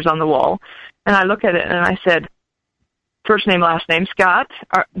his pictures on the wall, and I look at it, and I said, first name, last name, Scott,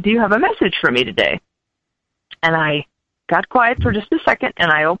 do you have a message for me today? And I got quiet for just a second,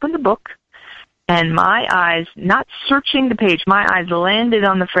 and I opened the book, and my eyes, not searching the page, my eyes landed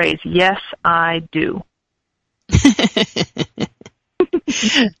on the phrase, yes, I do.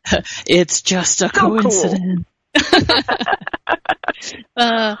 It's just a coincidence. Cool.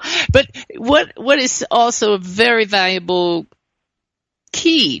 But what is also a very valuable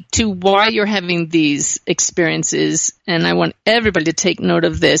key to why you're having these experiences, and I want everybody to take note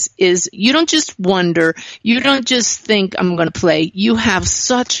of this, is you don't just wonder, you don't just think, I'm going to play. You have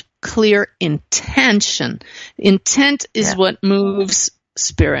such clear intention. Intent is what moves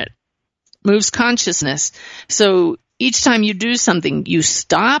spirit, moves consciousness. So each time you do something, you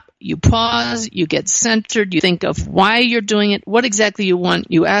stop, you pause, you get centered, you think of why you're doing it, what exactly you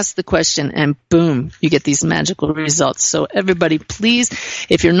want, you ask the question, and boom, you get these magical results. So everybody, please,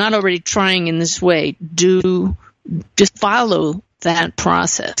 if you're not already trying in this way, just follow that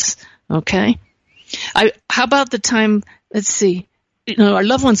process, okay? How about the time, let's see, our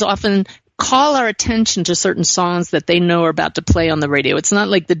loved ones often call our attention to certain songs that they know are about to play on the radio. It's not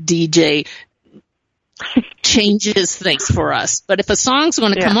like the DJ changes things for us. But if a song's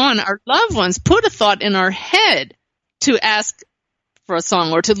going to come on, our loved ones put a thought in our head to ask for a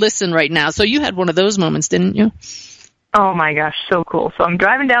song or to listen right now. So you had one of those moments, didn't you? Oh, my gosh, so cool. So I'm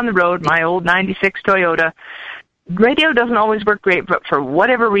driving down the road, my old 96 Toyota. Radio doesn't always work great, but for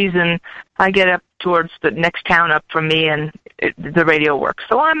whatever reason, I get up towards the next town up from me, and the radio works.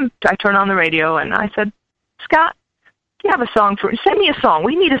 So I turn on the radio, and I said, Scott, do you have a song send me a song.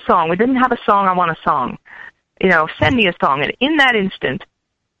 We need a song. We didn't have a song. I want a song. Send me a song. And in that instant,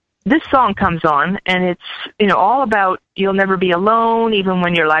 this song comes on, and it's, all about you'll never be alone, even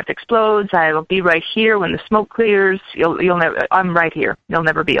when your life explodes. I will be right here when the smoke clears. I'm right here. You'll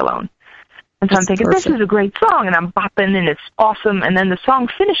never be alone. And so I'm thinking, This is a great song, and I'm bopping, and it's awesome. And then the song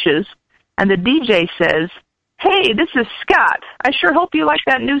finishes, and the DJ says, hey, this is Scott. I sure hope you like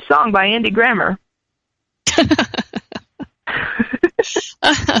that new song by Andy Grammer.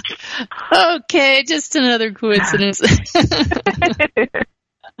 Okay, just another coincidence.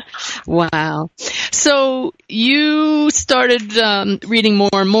 Wow. So you started reading more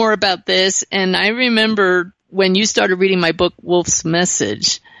and more about this, and I remember when you started reading my book, Wolf's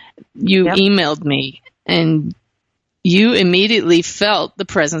Message, you emailed me, and you immediately felt the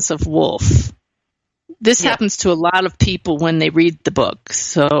presence of Wolf. This happens to a lot of people when they read the book.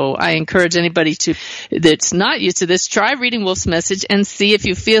 So I encourage anybody that's not used to this, try reading Wolf's Message and see if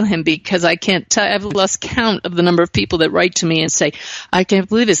you feel him, because I can't tell, I've lost count of the number of people that write to me and say, I can't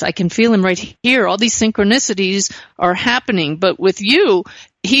believe this. I can feel him right here. All these synchronicities are happening. But with you,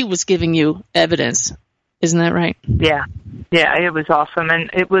 he was giving you evidence. Isn't that right? Yeah. Yeah, it was awesome. And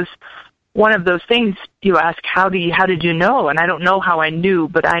it was one of those things you ask, how did you know? And I don't know how I knew,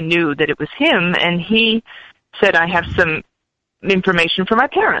 but I knew that it was him. And he said, I have some information for my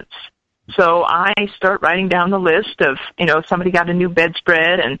parents. So I start writing down the list of, somebody got a new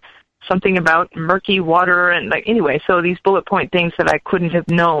bedspread and something about murky water and anyway, so these bullet point things that I couldn't have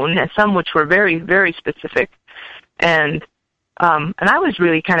known, and some which were very, very specific. And I was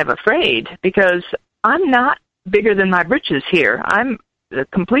really kind of afraid, because I'm not bigger than my britches here. I'm the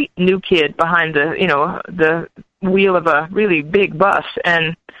complete new kid behind the wheel of a really big bus.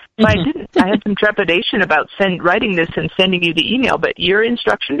 And so I had some trepidation about writing this and sending you the email, but your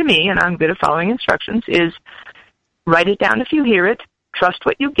instruction to me, and I'm good at following instructions, is write it down if you hear it, trust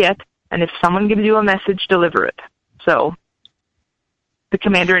what you get, and if someone gives you a message, deliver it. So the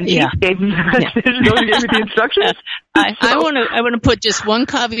commander-in-chief gave me the message. Gave me the instructions. I want to put just one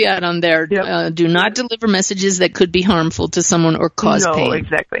caveat on there. Yep. Do not deliver messages that could be harmful to someone or cause pain. No,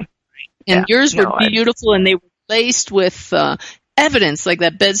 exactly. And yours were beautiful, and they were laced with evidence like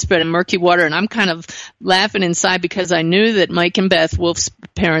that bedspread and murky water. And I'm kind of laughing inside because I knew that Mike and Beth, Wolf's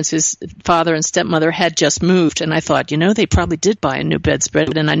parents, his father and stepmother, had just moved. And I thought, they probably did buy a new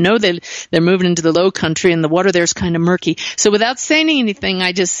bedspread. And I know they're moving into the low country and the water there's kind of murky. So without saying anything,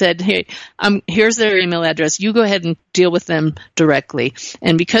 I just said, hey, here's their email address. You go ahead and deal with them directly.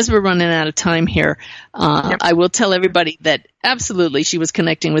 And because we're running out of time here, I will tell everybody that absolutely she was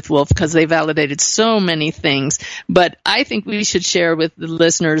connecting with Wolf because they validated so many things. But I think we should share with the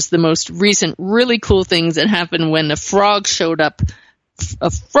listeners the most recent really cool things that happened when a frog showed up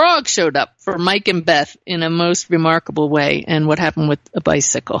for Mike and Beth in a most remarkable way, and what happened with a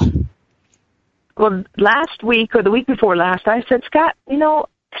bicycle. Well, last week or the week before last, I said, Scott,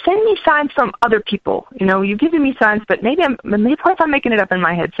 send me signs from other people. You've given me signs, but maybe I'm making it up in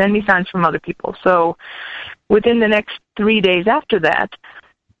my head. Send me signs from other people. So within the next 3 days after that,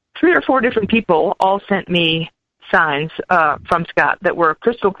 3 or 4 different people all sent me signs from Scott that were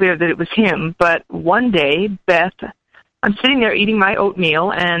crystal clear that it was him. But one day, Beth, I'm sitting there eating my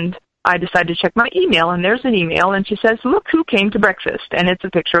oatmeal, and I decide to check my email, and there's an email, and she says, look who came to breakfast, and it's a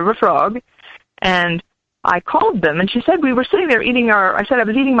picture of a frog. And I called them, and she said, we were sitting there I said I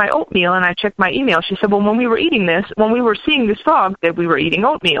was eating my oatmeal, and I checked my email. She said, well, when we were seeing this frog, that we were eating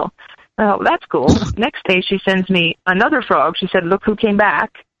oatmeal. Oh, that's cool. Next day, she sends me another frog. She said, look who came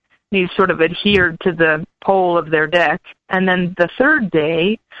back. He's sort of adhered to the pole of their deck. And then the third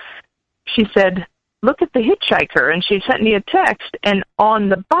day, she said, look at the hitchhiker. And she sent me a text, and on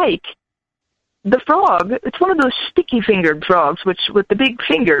the bike, the frog, it's one of those sticky-fingered frogs, with the big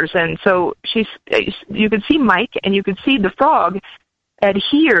fingers. And so you could see Mike, and you could see the frog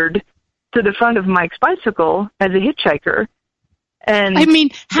adhered to the front of Mike's bicycle as a hitchhiker. And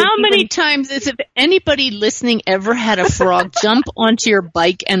how many times has anybody listening ever had a frog jump onto your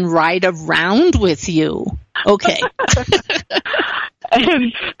bike and ride around with you? Okay.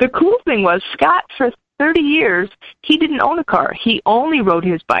 And the cool thing was, Scott, for 30 years, he didn't own a car. He only rode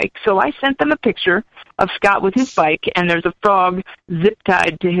his bike. So I sent them a picture of Scott with his bike, and there's a frog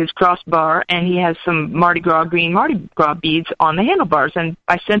zip-tied to his crossbar, and he has some green Mardi Gras beads on the handlebars. And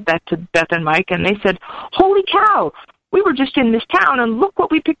I sent that to Beth and Mike, and they said, holy cow! We were just in this town, and look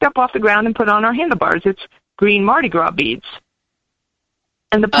what we picked up off the ground and put on our handlebars. It's green Mardi Gras beads.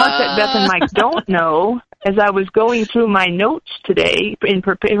 And the part that Beth and Mike don't know, as I was going through my notes today in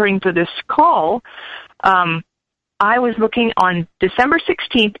preparing for this call, I was looking on December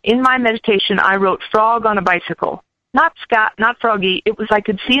 16th. In my meditation, I wrote frog on a bicycle. Not Scott, not Froggy. It was, I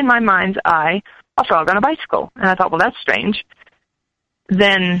could see in my mind's eye, a frog on a bicycle. And I thought, well, that's strange.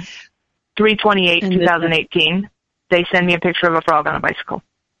 Then 3/28/2018. They send me a picture of a frog on a bicycle.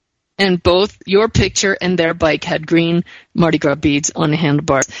 And both your picture and their bike had green Mardi Gras beads on the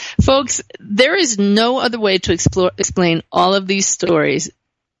handlebars. Folks, there is no other way to explain all of these stories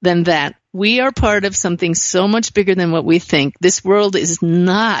than that. We are part of something so much bigger than what we think. This world is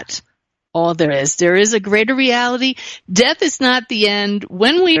not all there is. There is a greater reality. Death is not the end.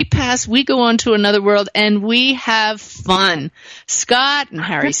 When we pass, we go on to another world, and we have fun. Scott and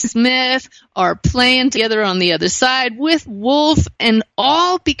Harry Smith are playing together on the other side with Wolf, and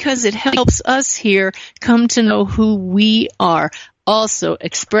all because it helps us here come to know who we are. Also,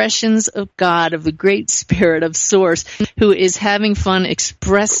 expressions of God, of the Great Spirit of Source, who is having fun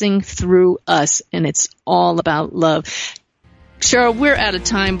expressing through us, and it's all about love. Cheryl, we're out of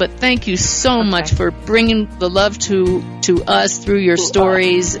time, but thank you so much for bringing the love to us through your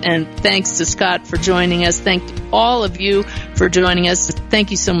stories, and thanks to Scott for joining us. Thank all of you for joining us. Thank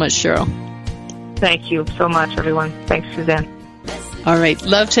you so much, Cheryl. Thank you so much, everyone. Thanks, Suzanne. All right.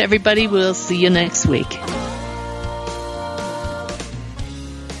 Love to everybody. We'll see you next week.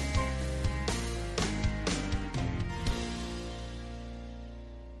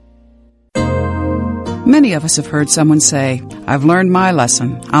 Many of us have heard someone say, I've learned my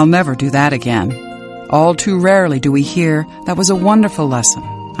lesson. I'll never do that again. All too rarely do we hear, that was a wonderful lesson.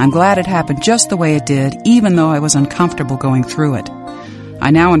 I'm glad it happened just the way it did, even though I was uncomfortable going through it.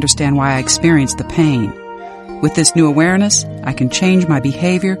 I now understand why I experienced the pain. With this new awareness, I can change my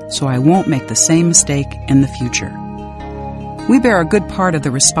behavior so I won't make the same mistake in the future. We bear a good part of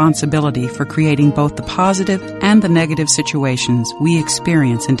the responsibility for creating both the positive and the negative situations we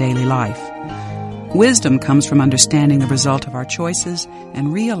experience in daily life. Wisdom comes from understanding the result of our choices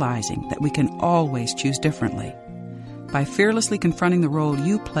and realizing that we can always choose differently. By fearlessly confronting the role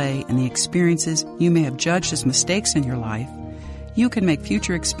you play and the experiences you may have judged as mistakes in your life, you can make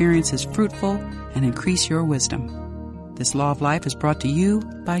future experiences fruitful and increase your wisdom. This Law of Life is brought to you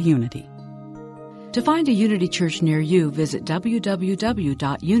by Unity. To find a Unity Church near you, visit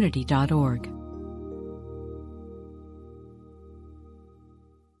www.unity.org.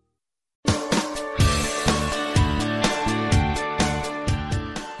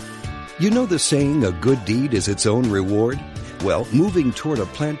 You know the saying, a good deed is its own reward? Well, moving toward a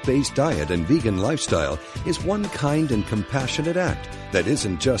plant-based diet and vegan lifestyle is one kind and compassionate act that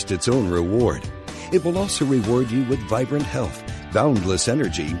isn't just its own reward. It will also reward you with vibrant health, boundless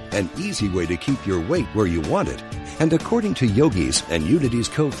energy, an easy way to keep your weight where you want it. And according to yogis and Unity's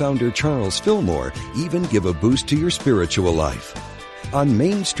co-founder Charles Fillmore, even give a boost to your spiritual life. On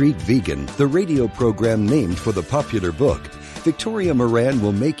Main Street Vegan, the radio program named for the popular book, Victoria Moran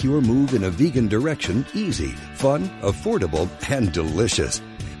will make your move in a vegan direction easy, fun, affordable, and delicious.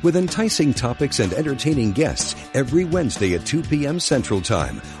 With enticing topics and entertaining guests every Wednesday at 2 p.m. Central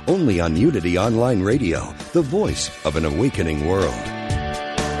Time, only on Unity Online Radio, the voice of an awakening world.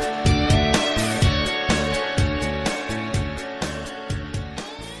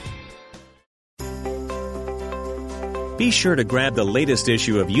 Be sure to grab the latest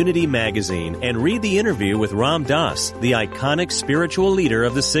issue of Unity Magazine and read the interview with Ram Dass, the iconic spiritual leader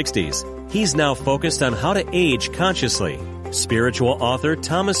of the 60s. He's now focused on how to age consciously. Spiritual author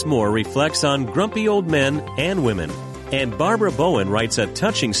Thomas Moore reflects on grumpy old men and women. And Barbara Bowen writes a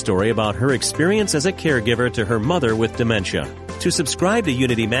touching story about her experience as a caregiver to her mother with dementia. To subscribe to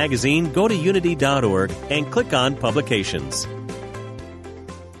Unity Magazine, go to unity.org and click on Publications.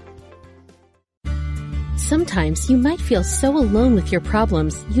 Sometimes you might feel so alone with your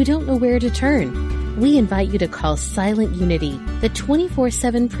problems, you don't know where to turn. We invite you to call Silent Unity, the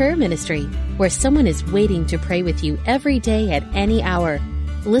 24/7 prayer ministry, where someone is waiting to pray with you every day at any hour.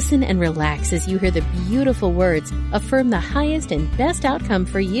 Listen and relax as you hear the beautiful words affirm the highest and best outcome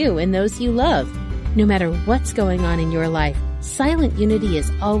for you and those you love. No matter what's going on in your life, Silent Unity is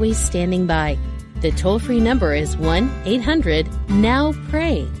always standing by. The toll-free number is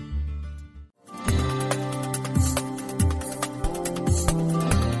 1-800-NOW-PRAY.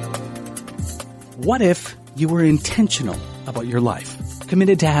 What if you were intentional about your life,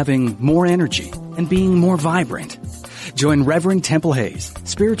 committed to having more energy and being more vibrant? Join Reverend Temple Hayes,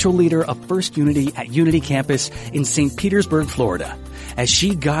 spiritual leader of First Unity at Unity Campus in St. Petersburg, Florida, as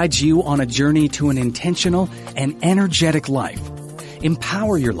she guides you on a journey to an intentional and energetic life.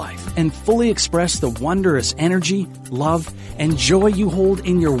 Empower your life and fully express the wondrous energy, love, and joy you hold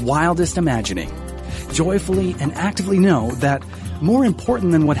in your wildest imagining. Joyfully and actively know that more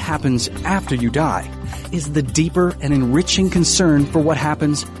important than what happens after you die is the deeper and enriching concern for what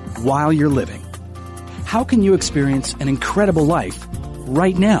happens while you're living. How can you experience an incredible life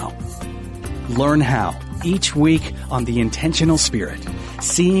right now? Learn how each week on The Intentional Spirit,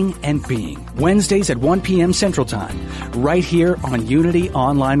 Seeing and Being, Wednesdays at 1 p.m. Central Time, right here on Unity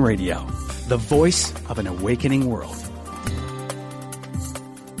Online Radio, the voice of an awakening world.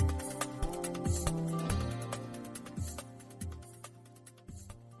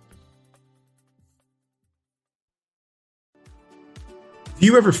 Do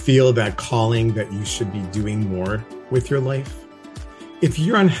you ever feel that calling that you should be doing more with your life? If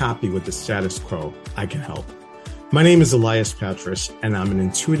you're unhappy with the status quo, I can help. My name is Elias Patras, and I'm an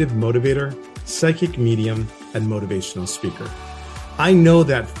intuitive motivator, psychic medium, and motivational speaker. I know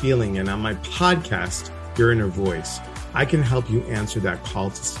that feeling, and on my podcast, Your Inner Voice, I can help you answer that call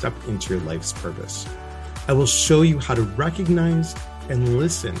to step into your life's purpose. I will show you how to recognize and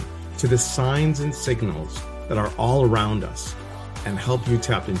listen to the signs and signals that are all around us and help you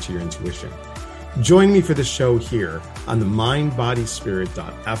tap into your intuition. Join me for the show here on the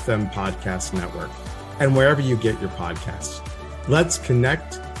MindBodySpirit.fm podcast network and wherever you get your podcasts. Let's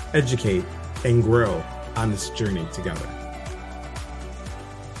connect, educate, and grow on this journey together.